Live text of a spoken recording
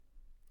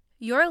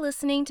You're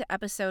listening to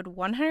episode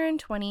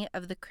 120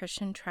 of the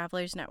Christian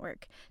Travelers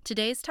Network.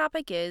 Today's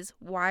topic is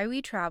why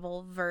we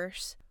travel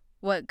versus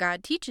what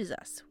God teaches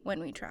us when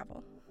we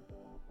travel.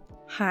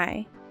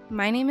 Hi,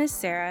 my name is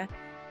Sarah,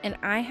 and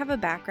I have a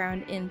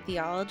background in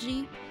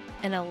theology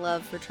and a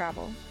love for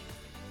travel.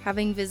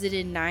 Having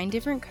visited 9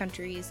 different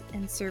countries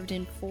and served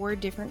in 4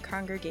 different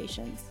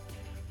congregations,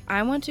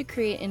 I want to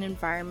create an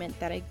environment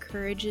that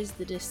encourages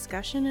the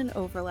discussion and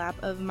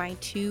overlap of my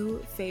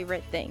 2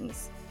 favorite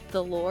things,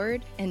 the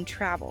Lord and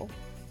travel.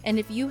 And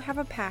if you have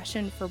a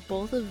passion for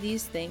both of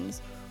these things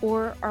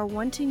or are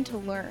wanting to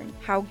learn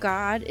how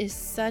God is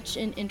such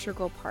an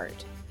integral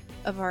part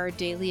of our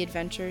daily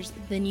adventures,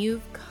 then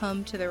you've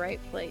come to the right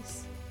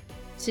place.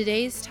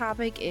 Today's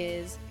topic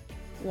is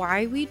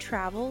why we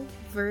travel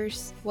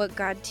versus what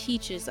God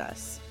teaches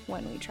us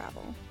when we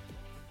travel.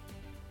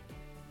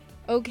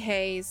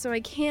 Okay, so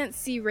I can't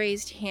see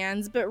raised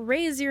hands, but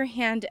raise your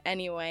hand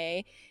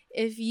anyway.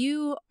 If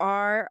you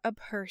are a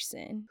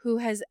person who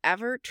has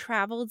ever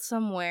traveled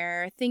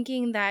somewhere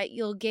thinking that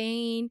you'll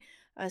gain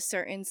a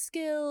certain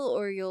skill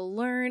or you'll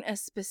learn a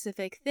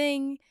specific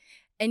thing,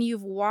 and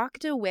you've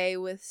walked away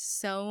with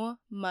so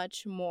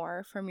much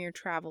more from your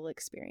travel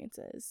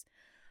experiences,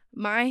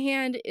 my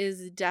hand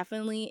is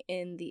definitely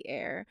in the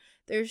air.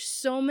 There's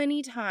so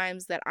many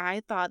times that I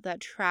thought that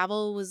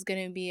travel was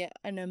going to be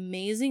an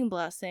amazing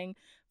blessing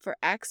for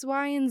X,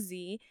 Y, and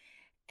Z,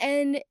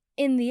 and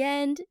in the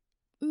end,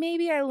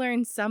 maybe I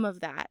learned some of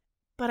that,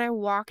 but I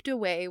walked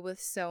away with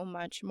so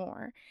much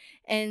more.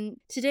 And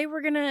today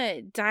we're going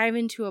to dive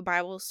into a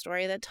Bible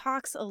story that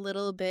talks a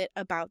little bit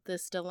about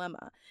this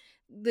dilemma,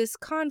 this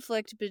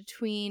conflict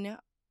between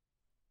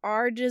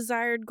our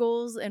desired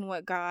goals and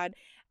what God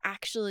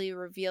actually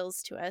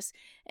reveals to us.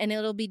 And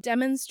it'll be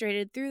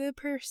demonstrated through the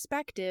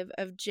perspective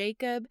of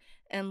Jacob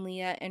and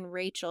Leah and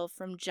Rachel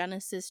from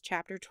Genesis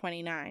chapter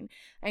 29.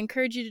 I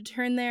encourage you to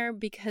turn there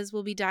because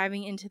we'll be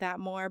diving into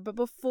that more. But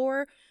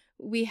before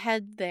we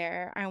head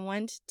there, I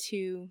want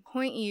to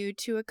point you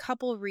to a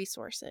couple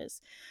resources.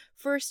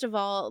 First of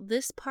all,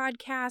 this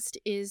podcast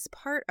is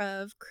part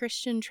of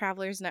Christian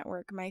Travelers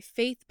Network, my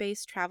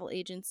faith-based travel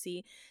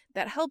agency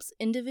that helps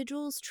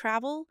individuals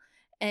travel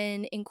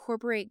and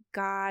incorporate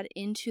God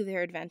into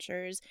their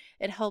adventures.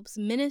 It helps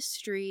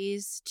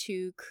ministries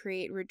to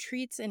create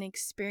retreats and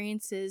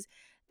experiences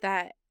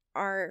that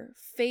are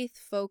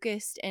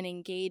faith-focused and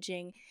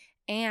engaging,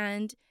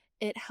 and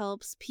it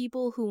helps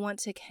people who want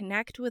to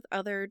connect with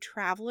other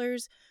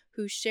travelers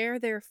who share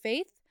their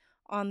faith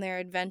on their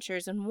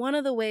adventures. And one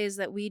of the ways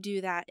that we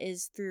do that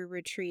is through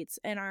retreats.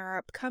 And our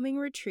upcoming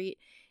retreat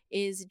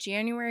is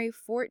January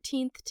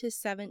 14th to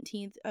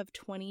 17th of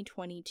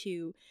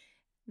 2022.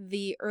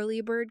 The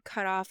early bird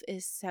cutoff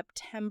is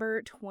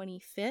September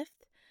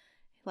 25th.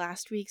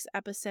 Last week's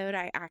episode,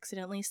 I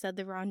accidentally said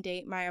the wrong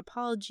date. My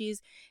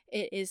apologies.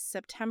 It is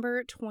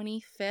September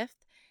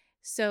 25th.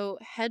 So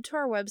head to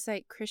our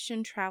website,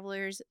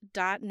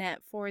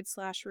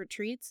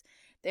 christiantravelers.net/retreats.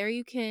 There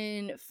you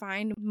can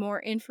find more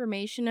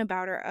information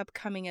about our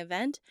upcoming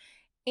event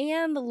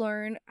and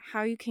learn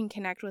how you can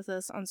connect with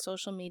us on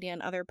social media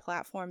and other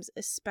platforms,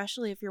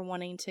 especially if you're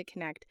wanting to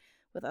connect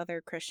with other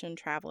Christian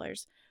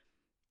travelers.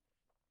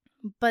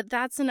 But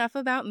that's enough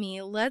about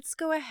me. Let's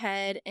go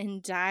ahead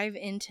and dive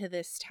into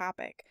this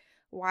topic,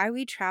 why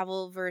we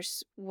travel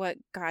versus what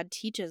God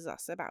teaches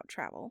us about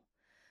travel.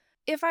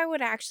 If I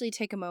would actually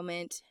take a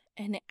moment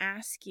and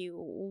ask you,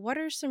 what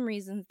are some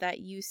reasons that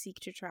you seek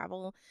to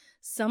travel?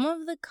 Some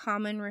of the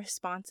common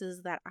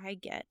responses that I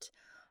get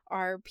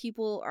are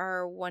people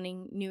are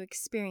wanting new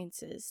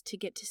experiences, to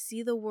get to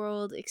see the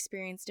world,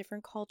 experience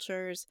different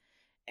cultures,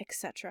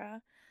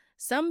 etc.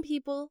 Some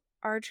people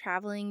are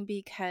traveling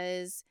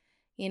because,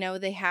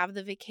 they have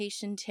the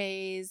vacation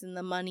days and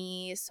the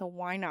money, so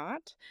why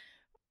not?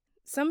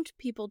 Some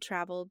people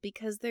travel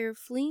because they're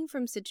fleeing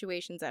from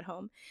situations at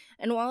home.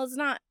 And while it's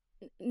not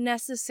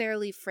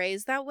necessarily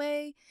phrased that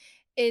way,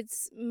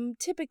 it's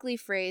typically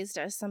phrased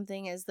as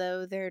something as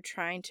though they're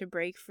trying to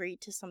break free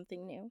to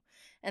something new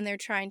and they're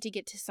trying to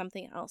get to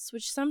something else,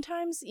 which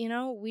sometimes,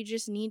 we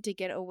just need to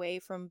get away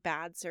from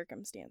bad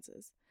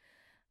circumstances.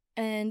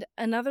 And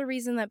another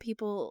reason that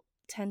people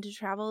tend to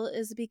travel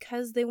is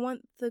because they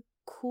want the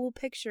cool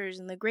pictures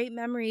and the great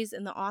memories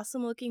and the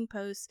awesome looking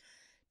posts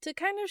to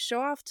kind of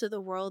show off to the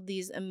world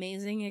these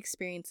amazing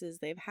experiences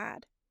they've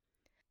had.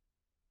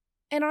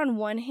 And on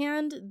one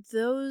hand,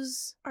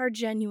 those are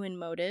genuine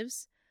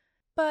motives,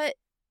 but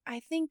I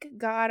think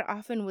God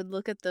often would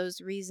look at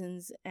those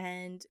reasons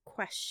and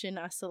question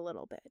us a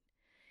little bit.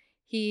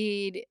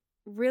 He'd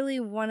really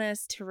want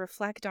us to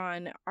reflect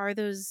on, are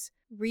those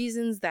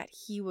reasons that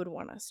He would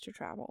want us to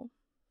travel?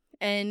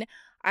 And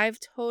I've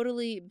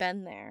totally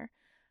been there.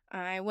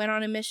 I went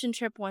on a mission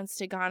trip once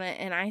to Ghana,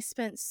 and I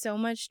spent so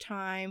much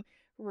time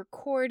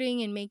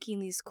recording and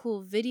making these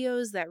cool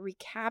videos that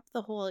recap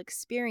the whole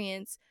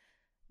experience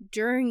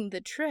during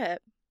the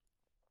trip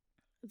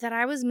that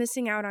I was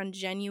missing out on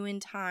genuine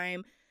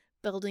time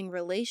building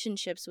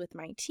relationships with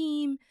my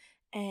team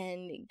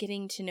and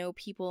getting to know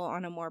people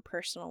on a more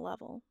personal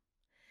level.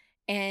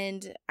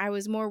 And I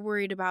was more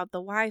worried about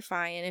the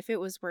Wi-Fi and if it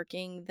was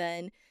working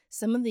than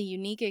some of the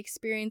unique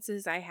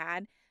experiences I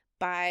had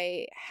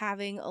by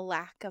having a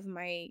lack of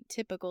my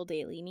typical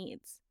daily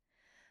needs.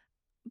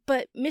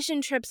 But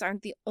mission trips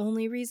aren't the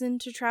only reason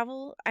to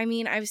travel. I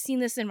mean, I've seen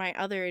this in my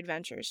other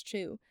adventures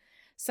too.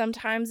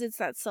 Sometimes it's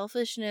that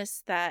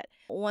selfishness that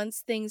wants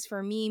things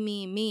for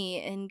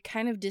me, and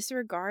kind of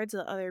disregards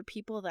the other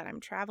people that I'm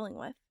traveling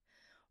with.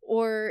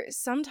 Or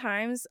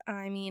sometimes,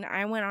 I mean,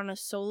 I went on a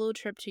solo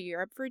trip to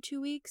Europe for 2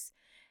 weeks,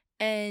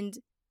 and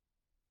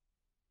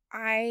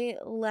I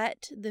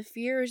let the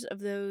fears of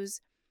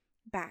those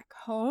back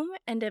home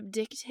end up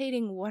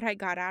dictating what I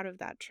got out of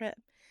that trip.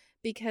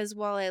 Because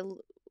while I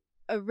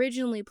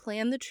originally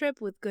planned the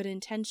trip with good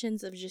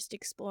intentions of just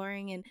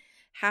exploring and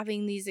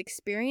having these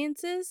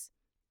experiences,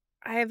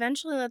 I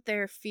eventually let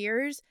their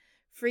fears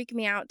freak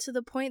me out to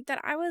the point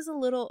that I was a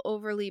little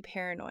overly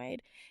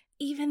paranoid,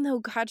 even though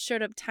God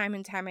showed up time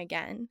and time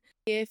again.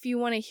 If you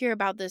want to hear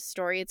about this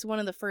story, it's one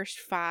of the first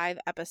 5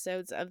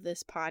 episodes of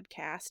this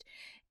podcast.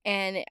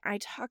 And I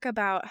talk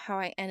about how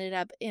I ended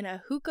up in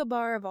a hookah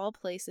bar of all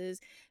places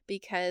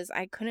because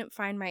I couldn't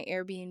find my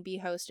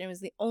Airbnb host and it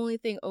was the only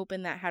thing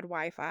open that had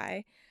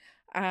Wi-Fi.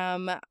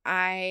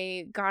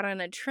 I got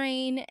on a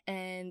train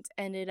and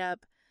ended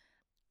up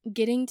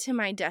getting to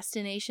my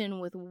destination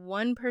with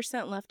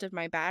 1% left of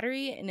my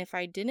battery. And if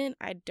I didn't,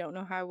 I don't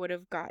know how I would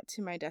have got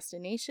to my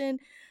destination.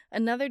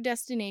 Another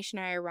destination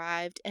I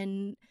arrived,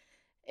 and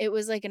it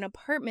was like an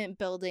apartment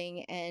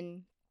building,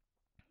 and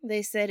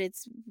they said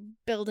it's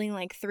building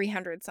like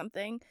 300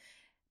 something,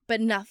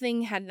 but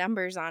nothing had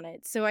numbers on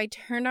it. So I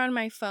turned on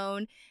my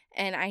phone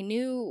and I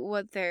knew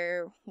what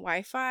their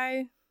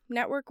Wi-Fi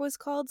network was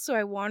called. So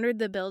I wandered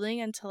the building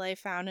until I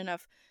found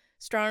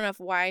strong enough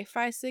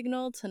Wi-Fi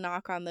signal to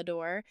knock on the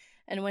door.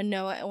 And when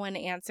no one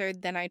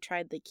answered, then I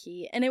tried the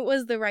key, and it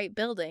was the right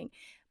building.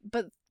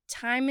 But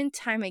time and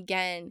time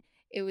again,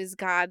 it was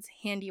God's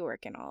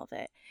handiwork in all of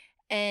it.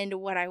 And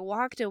what I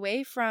walked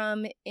away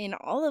from in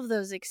all of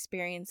those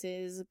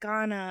experiences,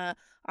 Ghana,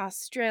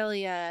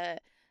 Australia,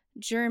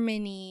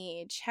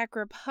 Germany, Czech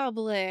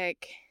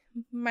Republic,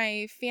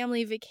 my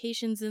family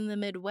vacations in the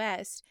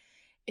Midwest,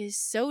 is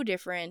so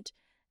different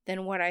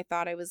than what I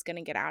thought I was going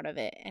to get out of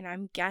it. And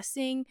I'm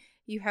guessing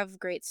you have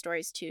great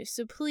stories too.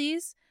 So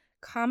please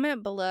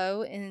comment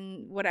below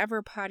in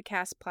whatever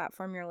podcast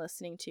platform you're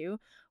listening to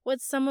what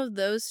some of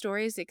those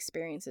stories'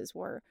 experiences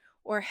were,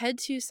 or head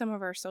to some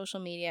of our social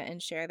media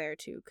and share there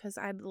too, because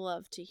I'd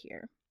love to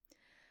hear.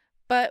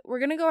 But we're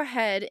going to go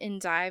ahead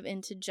and dive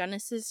into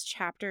Genesis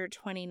chapter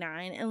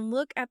 29 and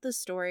look at the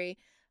story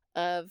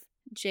of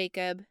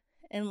Jacob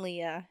and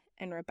Leah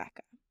and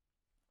Rebekah.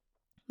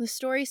 The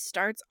story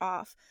starts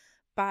off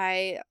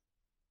by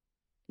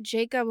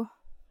Jacob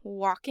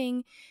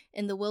walking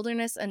in the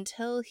wilderness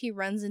until he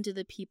runs into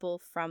the people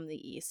from the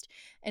east.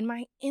 And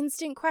my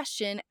instant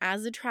question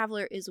as a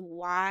traveler is,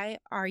 why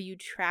are you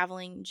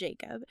traveling,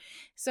 Jacob?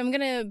 So I'm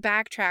going to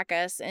backtrack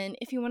us. And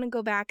if you want to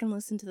go back and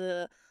listen to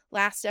the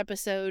last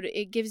episode,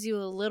 it gives you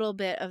a little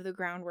bit of the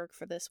groundwork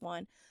for this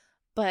one.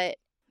 But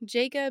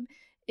Jacob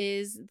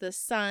is the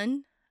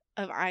son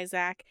of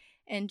Isaac,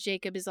 and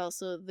Jacob is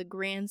also the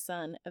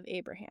grandson of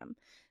Abraham.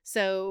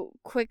 So,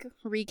 quick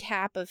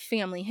recap of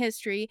family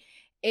history.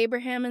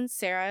 Abraham and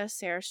Sarah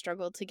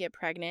struggled to get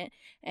pregnant,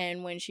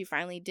 and when she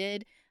finally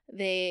did,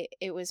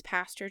 it was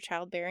past her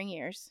childbearing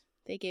years.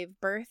 They gave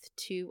birth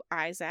to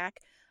Isaac.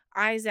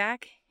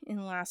 Isaac,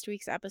 in last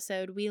week's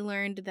episode, we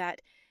learned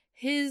that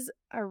his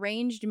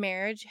arranged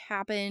marriage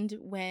happened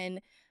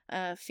when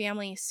a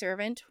family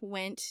servant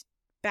went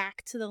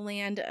back to the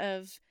land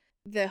of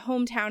the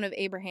hometown of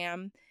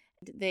Abraham.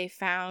 They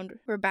found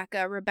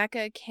Rebekah.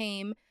 Rebekah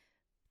came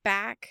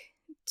back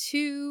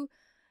to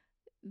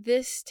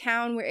this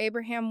town where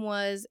Abraham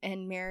was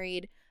and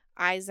married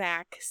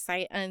Isaac,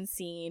 sight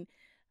unseen.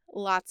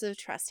 Lots of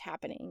trust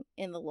happening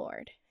in the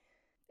Lord.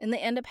 And they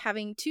end up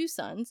having 2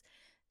 sons,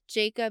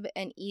 Jacob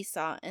and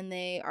Esau, and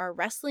they are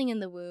wrestling in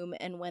the womb.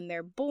 And when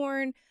they're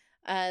born,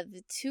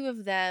 the 2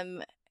 of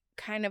them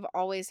kind of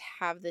always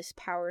have this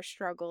power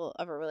struggle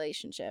of a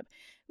relationship,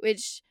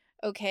 which,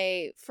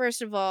 okay,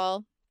 first of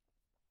all,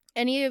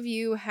 any of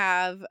you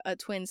have a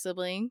twin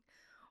sibling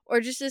or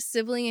just a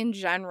sibling in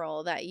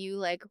general that you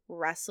like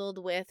wrestled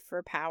with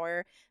for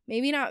power?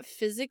 Maybe not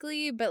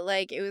physically, but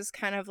like it was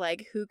kind of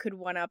like who could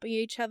one up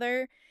each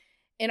other.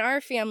 In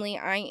our family,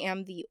 I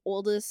am the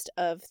oldest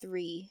of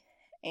 3,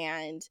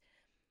 and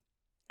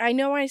I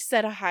know I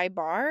set a high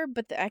bar,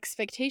 but the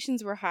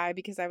expectations were high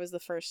because I was the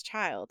first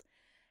child.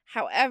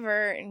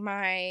 However,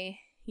 my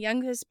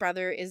youngest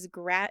brother is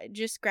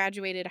just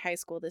graduated high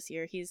school this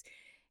year. He's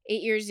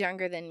 8 years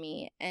younger than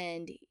me,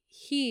 and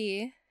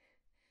he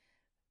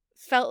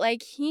felt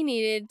like he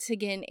needed to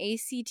get an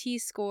ACT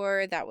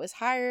score that was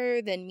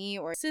higher than me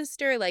or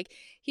sister. Like,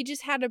 he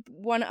just had to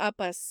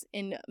one-up us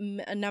in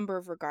a number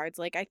of regards.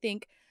 Like, I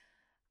think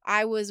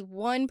I was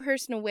one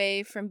person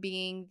away from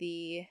being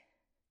the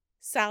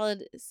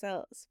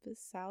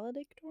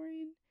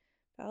valedictorian?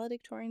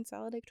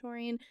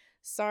 Valedictorian.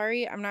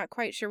 Sorry, I'm not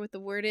quite sure what the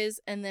word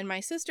is. And then my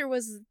sister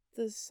was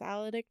the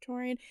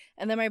valedictorian.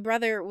 And then my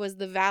brother was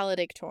the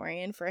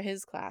valedictorian for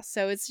his class.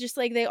 So it's just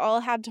like they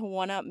all had to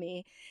one-up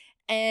me.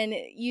 And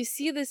you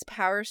see this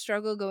power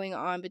struggle going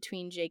on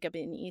between Jacob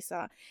and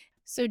Esau.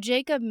 So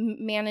Jacob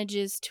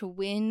manages to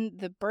win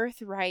the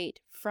birthright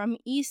from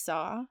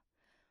Esau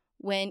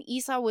when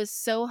Esau was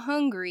so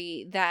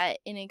hungry that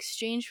in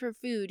exchange for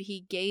food,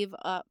 he gave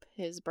up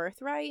his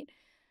birthright,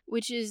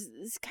 which is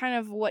kind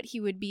of what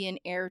he would be an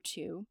heir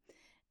to.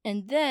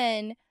 And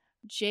then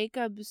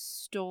Jacob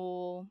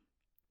stole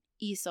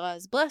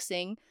Esau's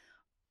blessing.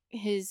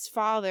 His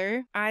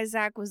father,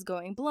 Isaac, was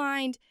going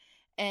blind,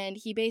 and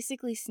he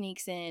basically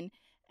sneaks in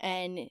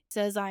and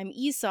says, "I'm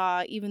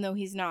Esau," even though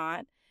he's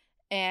not.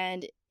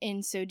 And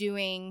in so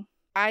doing,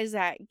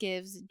 Isaac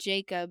gives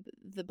Jacob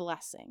the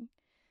blessing.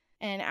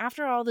 And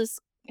after all this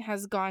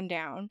has gone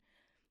down,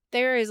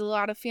 there is a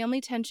lot of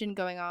family tension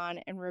going on,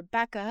 and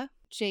Rebecca,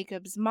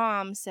 Jacob's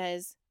mom,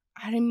 says,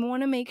 "I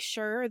want to make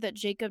sure that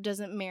Jacob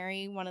doesn't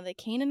marry one of the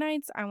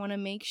Canaanites. I want to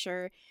make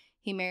sure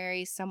he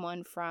marries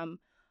someone from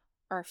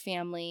our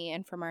family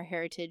and from our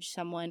heritage,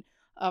 someone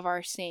of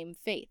our same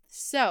faith."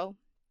 So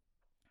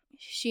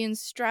she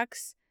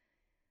instructs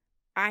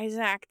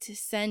Isaac to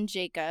send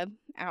Jacob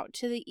out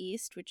to the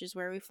east, which is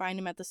where we find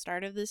him at the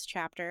start of this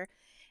chapter.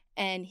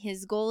 And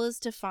his goal is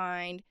to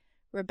find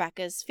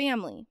Rebecca's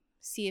family,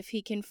 see if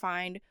he can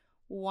find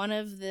one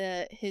of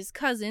his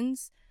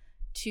cousins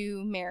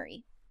to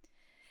marry.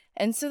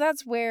 And so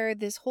that's where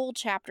this whole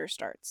chapter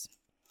starts.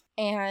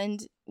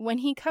 And when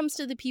he comes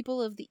to the people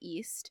of the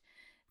east,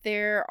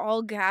 they're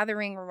all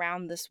gathering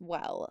around this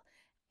well.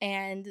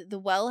 And the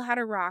well had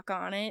a rock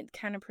on it,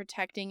 kind of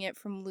protecting it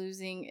from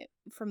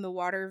the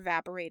water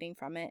evaporating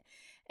from it.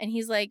 And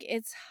he's like,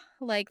 "It's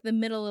like the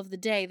middle of the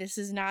day. This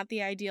is not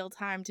the ideal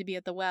time to be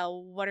at the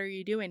well. What are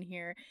you doing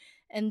here?"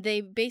 And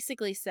they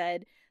basically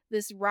said,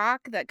 "This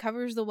rock that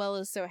covers the well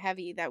is so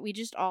heavy that we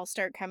just all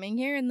start coming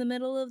here in the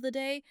middle of the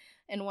day.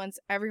 And once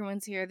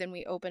everyone's here, then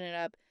we open it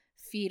up,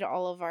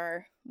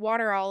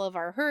 water all of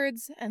our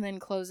herds, and then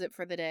close it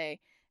for the day,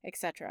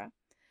 etc."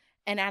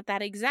 And at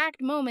that exact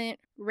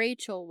moment,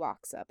 Rachel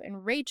walks up,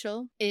 and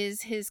Rachel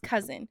is his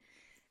cousin.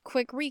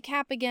 Quick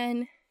recap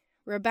again.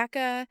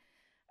 Rebecca,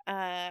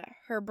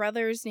 her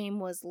brother's name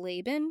was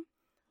Laban.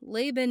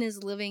 Laban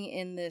is living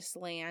in this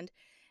land,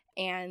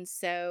 and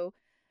so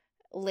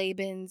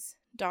Laban's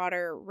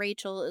daughter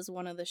Rachel is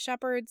one of the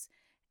shepherds,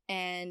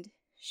 and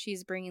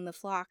she's bringing the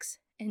flocks.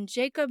 And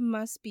Jacob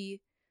must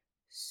be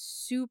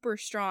super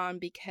strong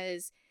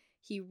because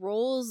he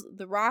rolls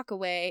the rock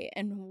away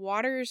and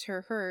waters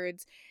her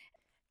herds.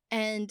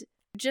 And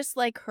just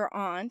like her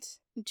aunt,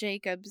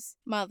 Jacob's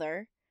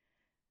mother,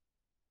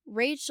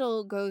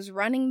 Rachel goes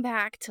running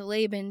back to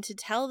Laban to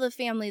tell the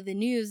family the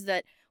news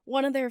that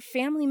one of their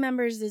family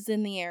members is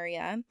in the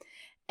area.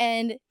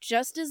 And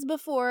just as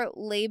before,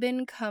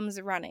 Laban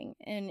comes running.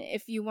 And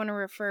if you want to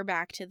refer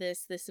back to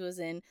this was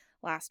in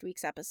last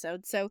week's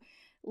episode. So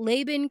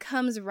Laban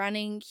comes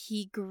running,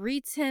 he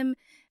greets him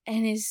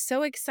and is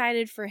so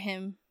excited for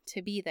him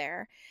to be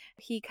there.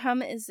 He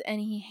comes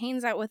and he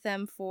hangs out with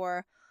them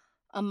for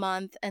a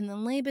month, and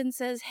then Laban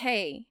says,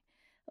 "Hey,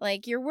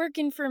 like, you're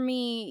working for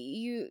me,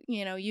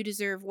 you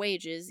deserve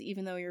wages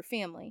even though you're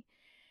family.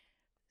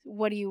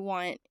 What do you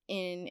want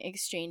in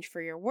exchange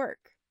for your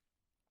work?"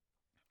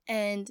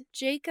 And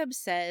Jacob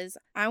says,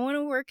 "I want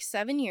to work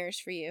 7 years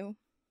for you.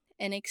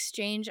 In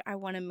exchange, I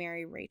want to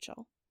marry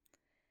Rachel."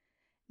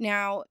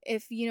 Now,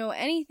 if you know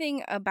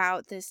anything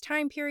about this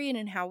time period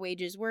and how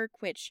wages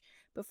work, which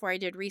before I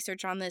did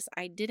research on this,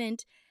 I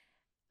didn't,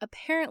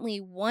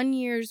 apparently 1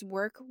 year's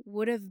work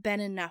would have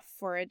been enough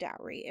for a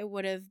dowry. It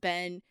would have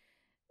been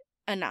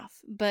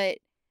enough. But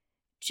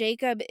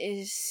Jacob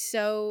is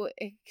so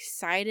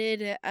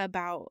excited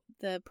about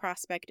the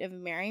prospect of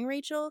marrying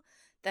Rachel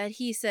that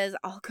he says,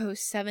 "I'll go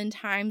 7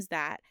 times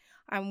that.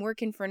 I'm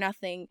working for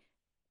nothing,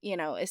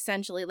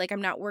 essentially. Like,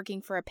 I'm not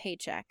working for a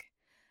paycheck.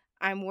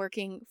 I'm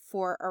working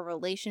for a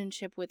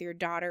relationship with your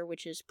daughter,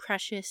 which is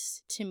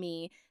precious to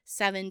me,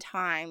 7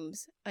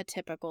 times a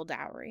typical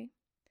dowry."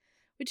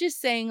 Which is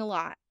saying a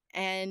lot.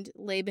 And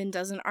Laban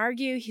doesn't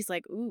argue. He's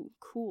like, "Ooh,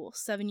 cool.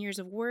 7 years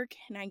of work,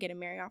 and I get to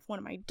marry off one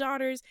of my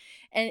daughters.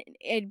 And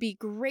it'd be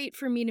great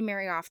for me to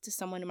marry off to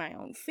someone in my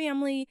own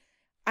family.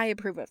 I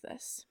approve of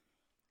this."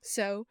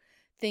 So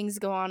things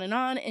go on,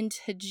 and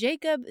to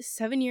Jacob,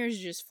 7 years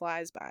just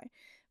flies by.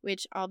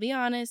 Which, I'll be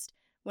honest,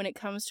 when it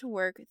comes to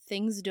work,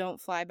 things don't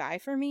fly by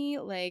for me.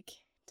 Like,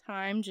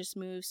 time just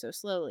moves so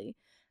slowly.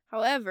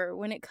 However,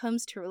 when it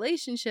comes to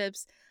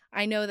relationships,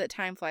 I know that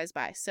time flies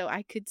by. So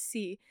I could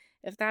see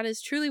if that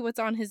is truly what's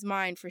on his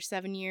mind for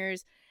 7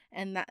 years,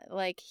 and that,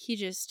 like,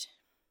 he's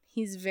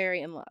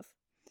very in love.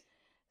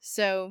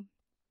 So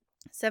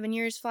 7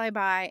 years fly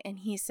by, and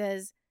he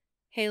says,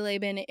 "Hey,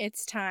 Laban,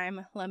 it's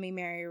time. Let me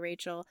marry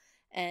Rachel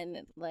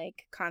and,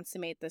 like,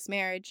 consummate this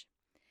marriage."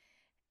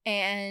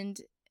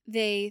 And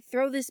they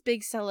throw this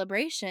big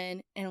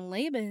celebration, and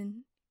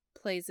Laban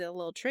plays it a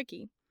little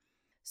tricky.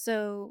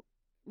 So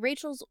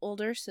Rachel's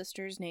older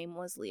sister's name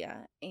was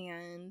Leah,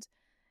 and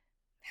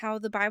how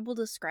the Bible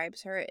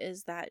describes her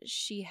is that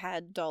she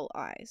had dull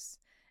eyes.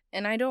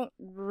 And I don't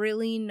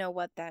really know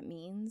what that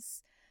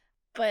means,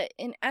 but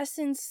in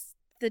essence,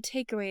 the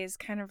takeaway is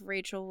kind of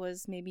Rachel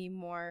was maybe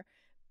more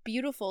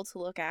beautiful to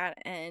look at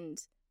and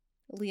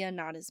Leah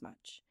not as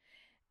much.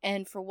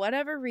 And for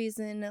whatever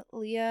reason,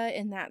 Leah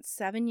in that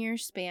 7-year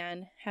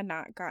span had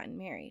not gotten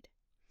married.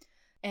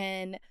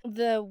 And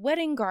the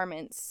wedding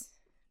garments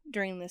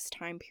during this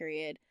time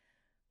period,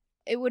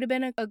 it would have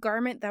been a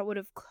garment that would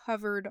have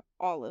covered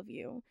all of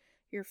you,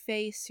 your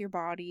face, your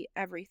body,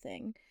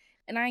 everything.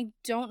 And I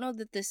don't know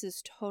that this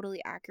is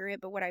totally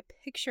accurate, but what I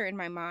picture in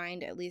my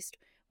mind, at least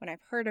when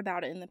I've heard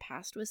about it in the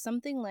past, was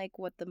something like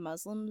what the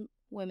Muslim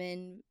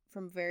women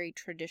from very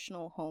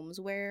traditional homes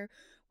wear,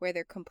 where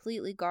they're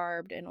completely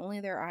garbed and only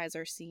their eyes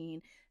are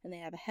seen, and they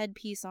have a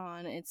headpiece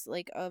on. It's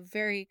like a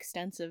very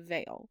extensive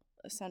veil,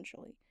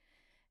 essentially.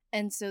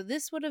 And so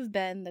this would have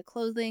been the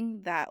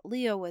clothing that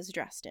Leah was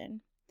dressed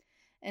in.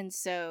 And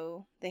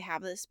so they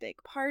have this big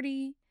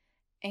party,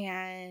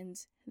 and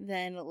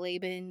then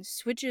Laban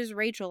switches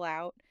Rachel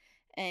out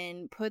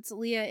and puts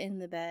Leah in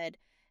the bed,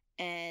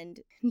 and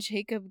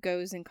Jacob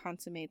goes and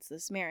consummates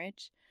this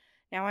marriage.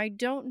 Now, I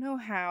don't know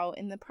how,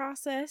 in the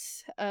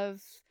process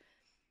of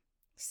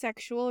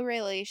sexual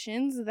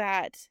relations,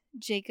 that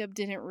Jacob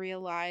didn't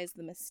realize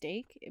the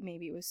mistake.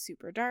 Maybe it was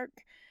super dark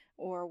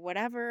or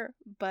whatever,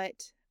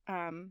 but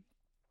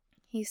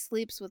he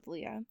sleeps with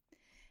Leah.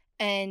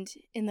 And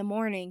in the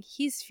morning,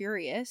 he's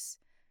furious,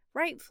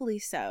 rightfully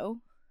so.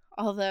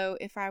 Although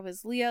if I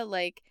was Leah,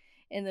 like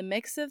in the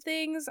mix of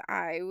things,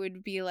 I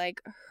would be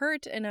like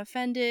hurt and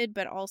offended,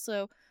 but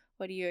also,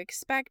 what do you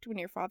expect when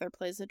your father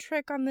plays a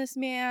trick on this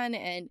man?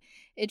 And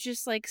it's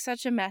just like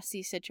such a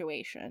messy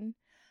situation.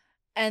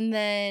 And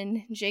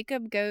then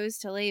Jacob goes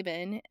to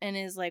Laban and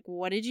is like,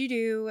 what did you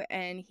do?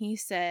 And he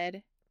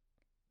said,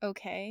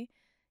 okay,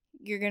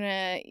 you're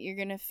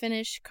gonna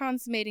finish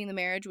consummating the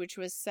marriage, which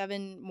was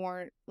 7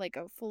 more, like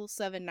a full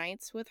 7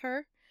 nights with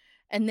her,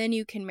 and then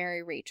you can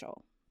marry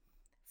Rachel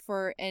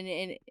for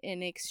in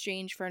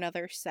exchange for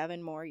another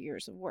 7 more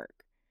years of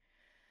work.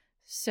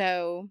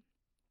 So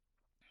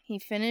he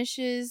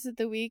finishes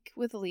the week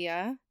with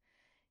Leah,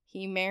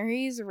 he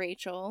marries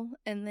Rachel,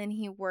 and then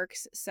he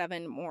works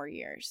 7 more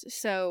years.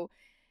 So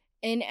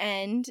in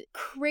end,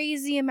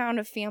 crazy amount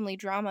of family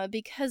drama,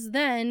 because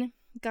then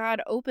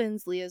God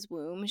opens Leah's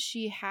womb.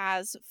 She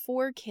has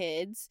 4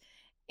 kids,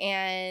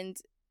 and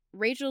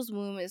Rachel's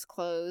womb is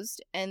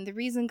closed. And the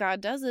reason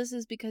God does this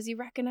is because he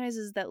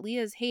recognizes that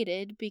Leah's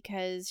hated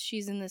because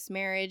she's in this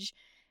marriage,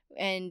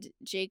 and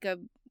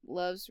Jacob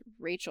loves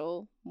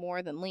Rachel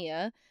more than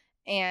Leah.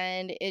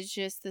 And it's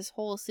just this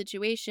whole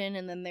situation,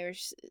 and then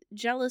there's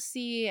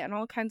jealousy and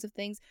all kinds of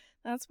things.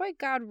 That's why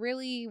God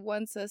really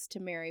wants us to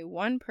marry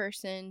one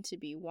person, to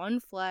be one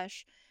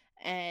flesh,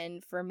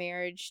 and for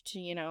marriage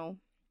to,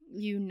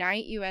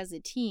 unite you as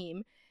a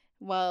team.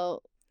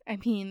 Well, I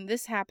mean,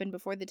 this happened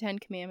before the 10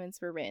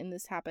 Commandments were written.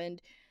 This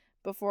happened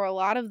before a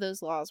lot of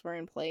those laws were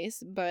in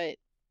place, but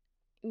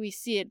we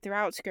see it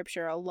throughout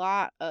Scripture. A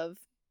lot of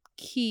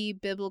key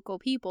biblical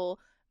people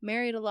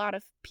married a lot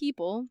of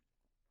people,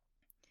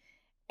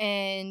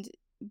 and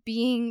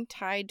being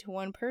tied to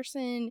one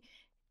person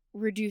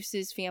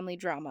reduces family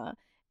drama.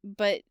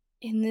 But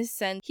in this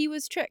sense, he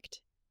was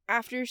tricked.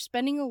 After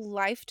spending a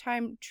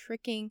lifetime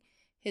tricking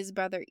his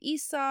brother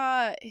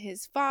Esau,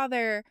 his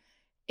father,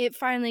 it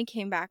finally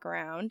came back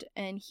around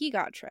and he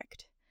got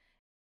tricked.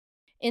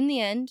 In the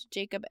end,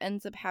 Jacob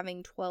ends up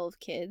having 12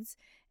 kids,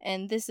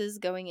 and this is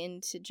going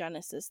into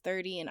Genesis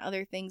 30 and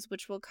other things,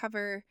 which we'll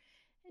cover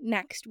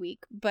next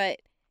week.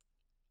 But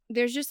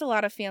there's just a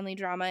lot of family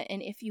drama,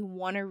 and if you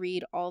want to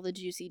read all the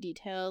juicy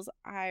details,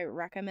 I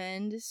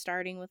recommend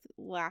starting with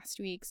last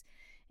week's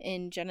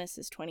in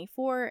Genesis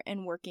 24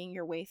 and working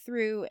your way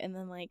through, and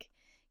then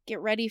get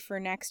ready for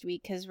next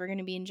week because we're going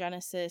to be in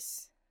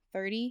Genesis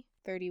 30,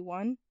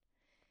 31,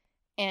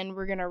 and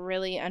we're going to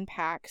really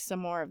unpack some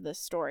more of this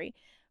story.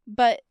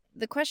 But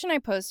the question I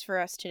posed for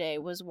us today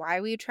was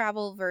why we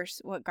travel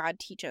versus what God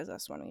teaches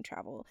us when we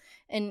travel.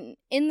 And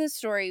in this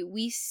story,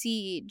 we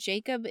see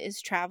Jacob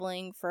is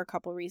traveling for a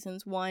couple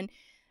reasons. One,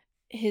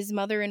 his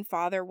mother and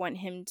father want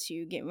him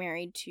to get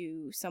married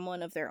to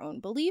someone of their own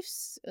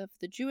beliefs, of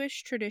the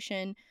Jewish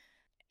tradition,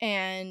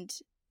 and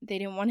they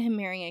didn't want him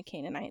marrying a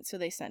Canaanite, so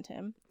they sent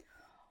him.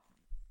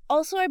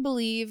 Also, I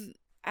believe,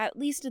 at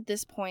least at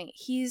this point,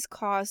 he's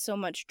caused so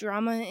much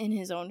drama in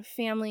his own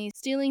family,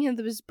 stealing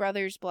his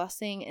brother's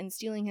blessing and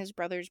stealing his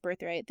brother's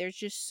birthright. There's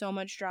just so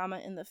much drama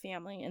in the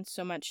family and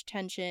so much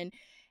tension,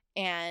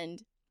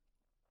 and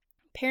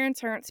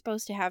parents aren't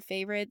supposed to have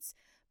favorites,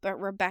 but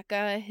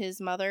Rebecca,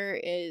 his mother,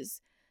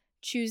 is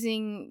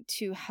choosing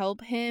to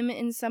help him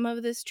in some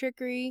of this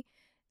trickery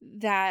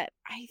that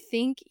I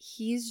think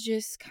he's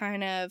just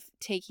kind of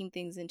taking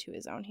things into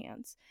his own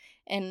hands.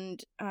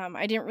 And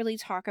I didn't really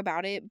talk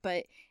about it,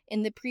 but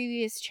in the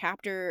previous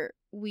chapter,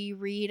 we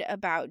read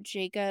about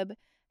Jacob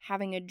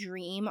having a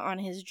dream on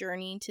his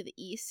journey to the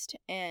east,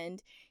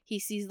 and he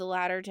sees the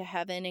ladder to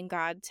heaven, and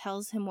God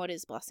tells him what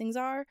his blessings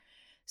are.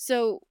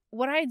 So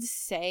what I'd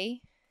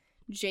say,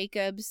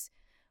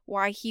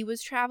 why he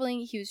was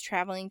traveling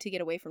to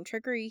get away from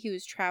trickery. He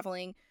was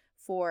traveling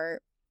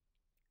for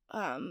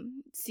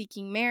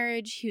seeking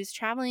marriage. He was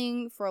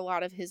traveling for a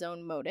lot of his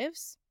own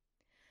motives.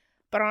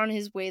 But on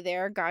his way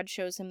there, God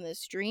shows him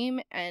this dream,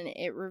 and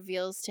it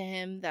reveals to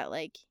him that,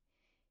 like,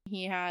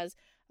 he has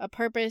a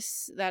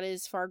purpose that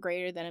is far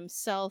greater than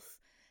himself,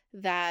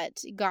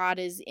 that God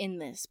is in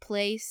this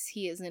place.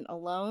 He isn't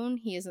alone.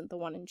 He isn't the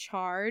one in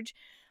charge.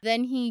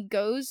 Then he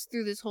goes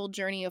through this whole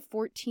journey of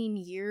 14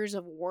 years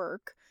of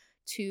work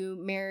to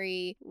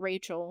marry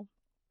Rachel,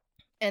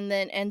 and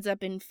then ends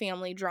up in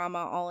family drama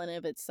all in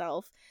of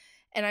itself.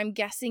 And I'm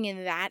guessing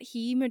in that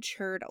he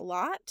matured a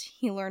lot.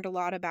 He learned a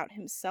lot about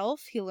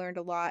himself. He learned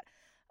a lot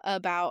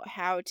about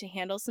how to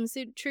handle some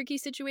tricky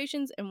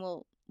situations, and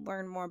we'll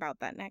learn more about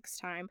that next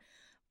time.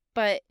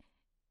 But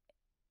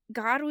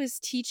God was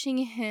teaching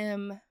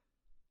him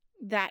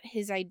that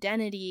his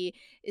identity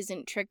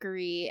isn't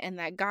trickery, and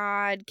that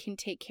God can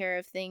take care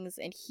of things,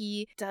 and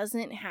he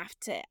doesn't have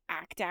to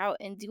act out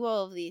and do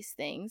all of these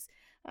things.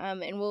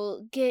 And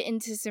we'll get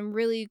into some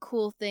really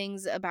cool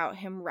things about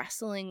him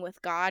wrestling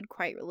with God,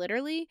 quite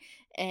literally,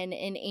 and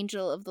an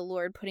angel of the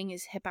Lord putting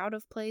his hip out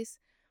of place,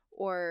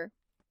 or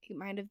it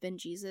might have been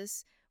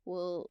Jesus.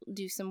 We'll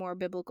do some more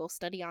biblical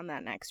study on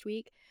that next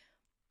week.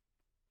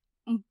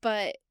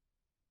 But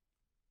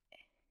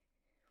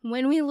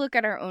when we look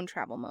at our own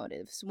travel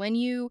motives, when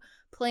you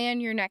plan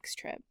your next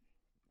trip,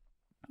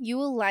 you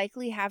will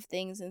likely have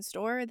things in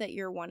store that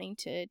you're wanting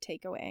to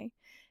take away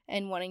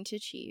and wanting to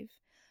achieve.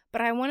 But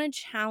I want to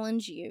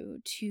challenge you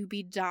to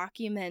be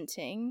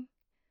documenting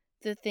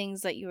the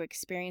things that you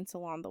experience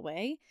along the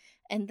way.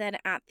 And then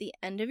at the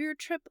end of your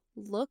trip,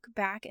 look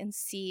back and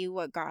see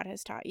what God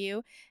has taught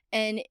you.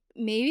 And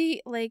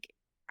maybe, like,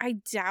 I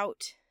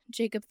doubt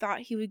Jacob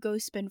thought he would go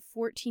spend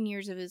 14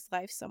 years of his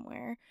life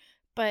somewhere.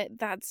 But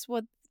that's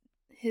what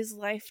his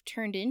life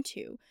turned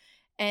into.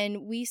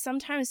 And we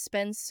sometimes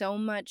spend so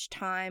much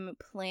time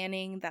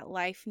planning that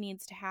life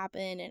needs to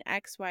happen and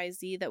X, Y,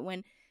 Z, that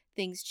when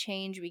things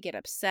change, we get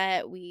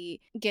upset, we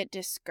get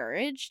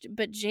discouraged.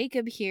 But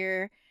Jacob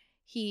here,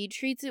 he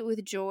treats it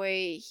with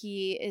joy.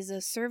 He is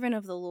a servant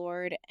of the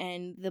Lord,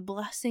 and the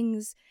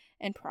blessings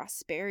and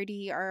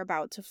prosperity are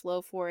about to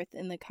flow forth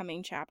in the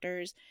coming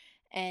chapters.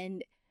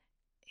 And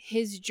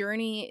his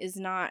journey is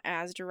not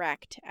as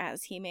direct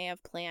as he may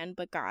have planned,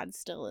 but God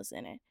still is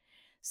in it.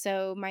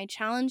 So my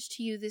challenge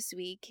to you this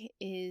week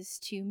is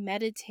to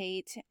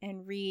meditate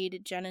and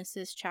read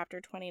Genesis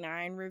chapter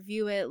 29,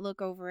 review it,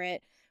 look over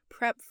it,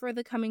 prep for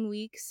the coming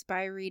weeks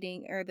by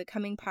reading, or the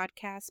coming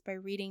podcast by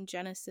reading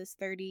Genesis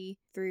 30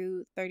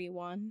 through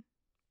 31,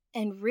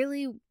 and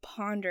really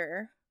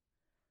ponder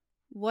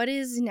what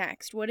is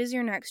next. What is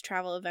your next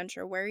travel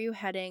adventure? Where are you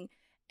heading?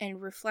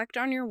 And reflect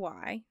on your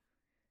why.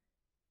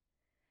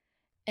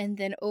 And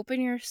then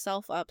open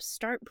yourself up.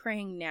 Start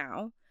praying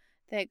now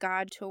that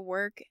God to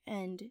work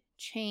and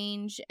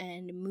change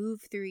and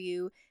move through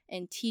you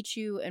and teach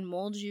you and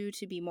mold you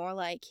to be more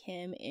like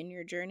him in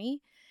your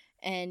journey.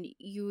 And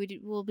you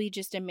will be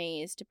just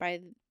amazed by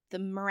the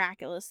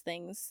miraculous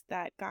things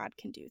that God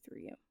can do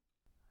through you.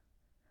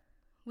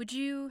 Would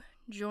you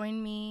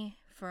join me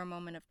for a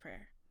moment of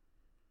prayer?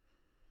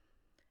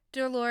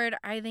 Dear Lord,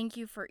 I thank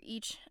you for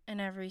each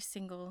and every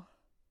single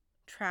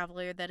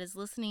traveler that is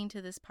listening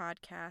to this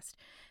podcast,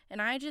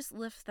 and I just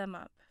lift them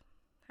up.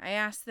 I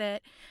ask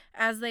that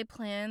as they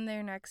plan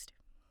their next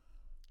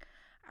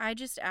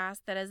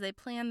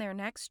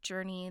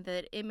journey,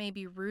 that it may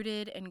be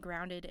rooted and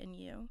grounded in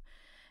you,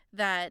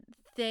 that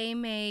they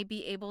may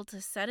be able to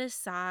set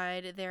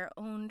aside their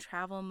own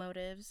travel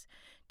motives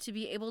to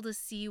be able to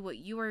see what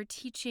you are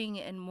teaching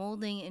and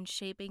molding and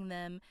shaping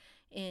them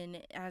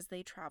in as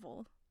they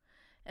travel.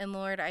 And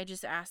Lord, I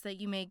just ask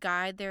that you may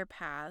guide their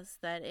paths,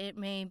 that it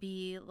may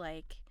be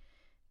like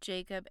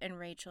Jacob and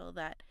Rachel,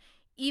 that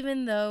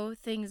even though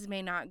things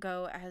may not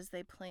go as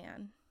they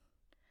plan,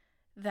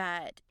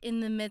 that in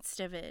the midst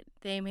of it,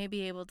 they may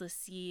be able to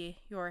see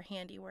your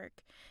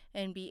handiwork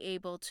and be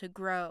able to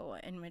grow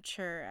and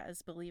mature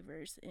as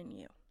believers in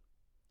you.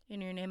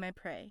 In your name I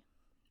pray.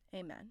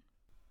 Amen.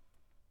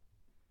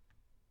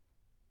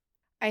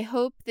 I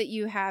hope that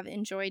you have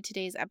enjoyed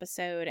today's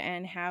episode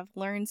and have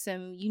learned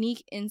some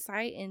unique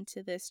insight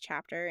into this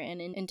chapter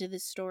and into the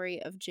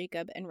story of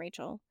Jacob and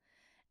Rachel.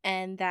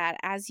 And that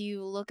as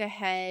you look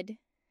ahead,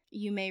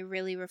 you may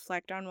really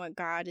reflect on what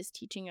God is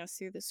teaching us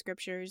through the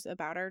scriptures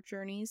about our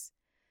journeys.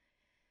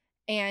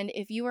 And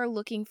if you are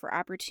looking for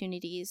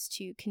opportunities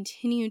to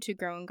continue to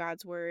grow in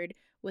God's Word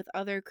with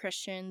other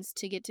Christians,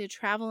 to get to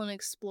travel and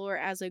explore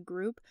as a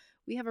group,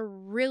 we have a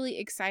really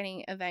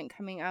exciting event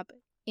coming up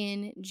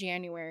in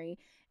January.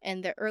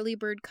 And the early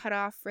bird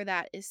cutoff for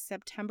that is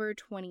September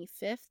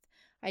 25th.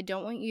 I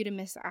don't want you to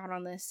miss out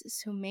on this,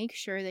 so make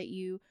sure that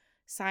you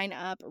sign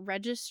up.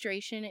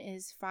 Registration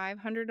is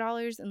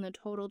 $500 and the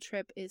total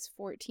trip is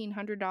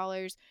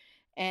 $1,400.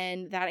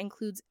 and that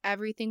includes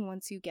everything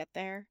once you get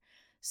there.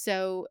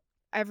 So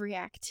every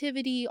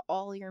activity,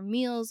 all your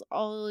meals,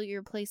 all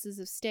your places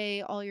of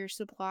stay, all your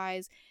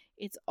supplies,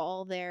 it's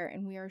all there,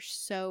 and we are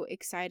so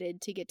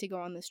excited to get to go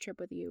on this trip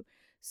with you.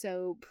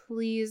 So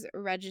please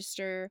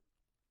register.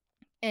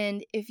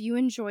 And if you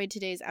enjoyed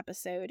today's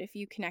episode, if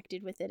you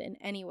connected with it in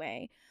any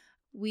way,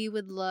 we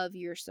would love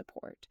your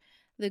support.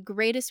 The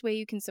greatest way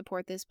you can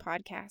support this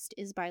podcast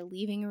is by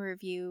leaving a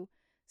review,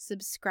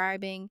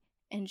 subscribing,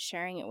 and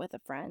sharing it with a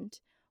friend,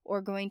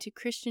 or going to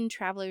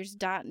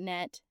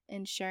christiantravelers.net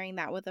and sharing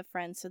that with a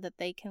friend so that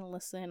they can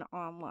listen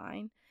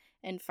online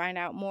and find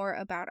out more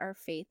about our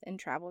faith and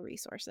travel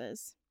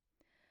resources.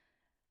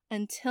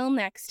 Until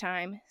next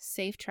time,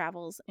 safe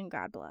travels and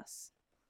God bless.